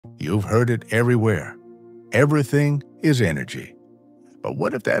You've heard it everywhere. Everything is energy. But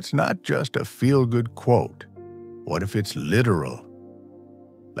what if that's not just a feel-good quote? What if it's literal?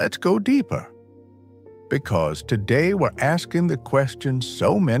 Let's go deeper. Because today we're asking the question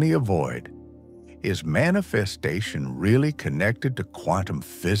so many avoid. Is manifestation really connected to quantum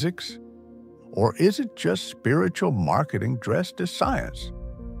physics? Or is it just spiritual marketing dressed as science?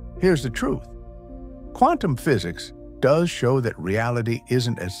 Here's the truth. Quantum physics does show that reality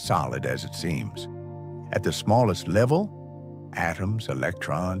isn't as solid as it seems. At the smallest level, atoms,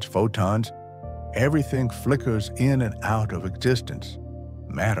 electrons, photons, everything flickers in and out of existence.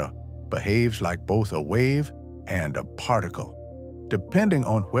 Matter behaves like both a wave and a particle, depending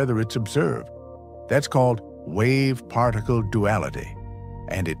on whether it's observed. That's called wave-particle duality,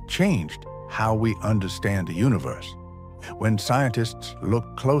 and it changed how we understand the universe. When scientists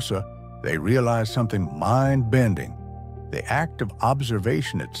look closer, they realize something mind-bending. The act of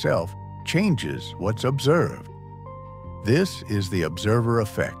observation itself changes what's observed. This is the observer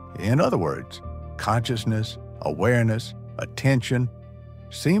effect. In other words, consciousness, awareness, attention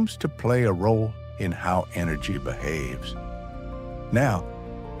seems to play a role in how energy behaves. Now,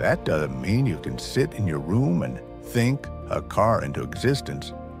 that doesn't mean you can sit in your room and think a car into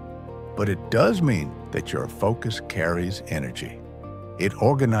existence, but it does mean that your focus carries energy. It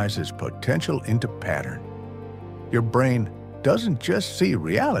organizes potential into pattern. Your brain doesn't just see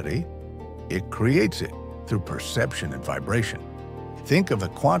reality, it creates it through perception and vibration. Think of the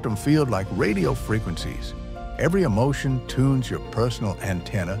quantum field like radio frequencies. Every emotion tunes your personal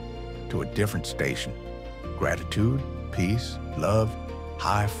antenna to a different station. Gratitude, peace, love,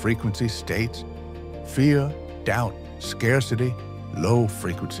 high-frequency states. Fear, doubt, scarcity,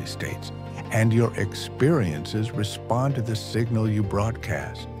 low-frequency states. And your experiences respond to the signal you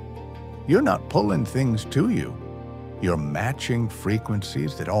broadcast. You're not pulling things to you. You're matching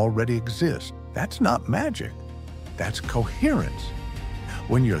frequencies that already exist. That's not magic. That's coherence.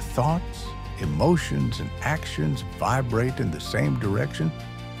 When your thoughts, emotions, and actions vibrate in the same direction,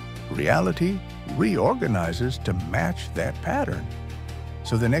 reality reorganizes to match that pattern.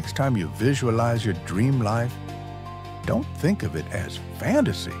 So the next time you visualize your dream life, don't think of it as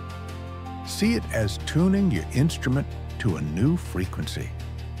fantasy. See it as tuning your instrument to a new frequency.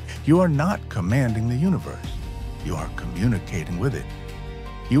 You are not commanding the universe. You are communicating with it.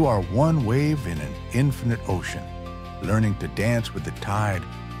 You are one wave in an infinite ocean, learning to dance with the tide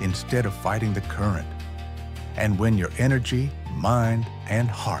instead of fighting the current. And when your energy, mind, and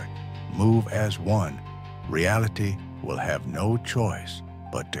heart move as one, reality will have no choice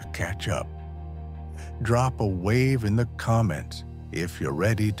but to catch up. Drop a wave in the comments if you're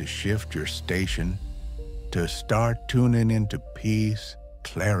ready to shift your station to start tuning into peace,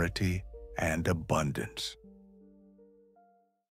 clarity, and abundance.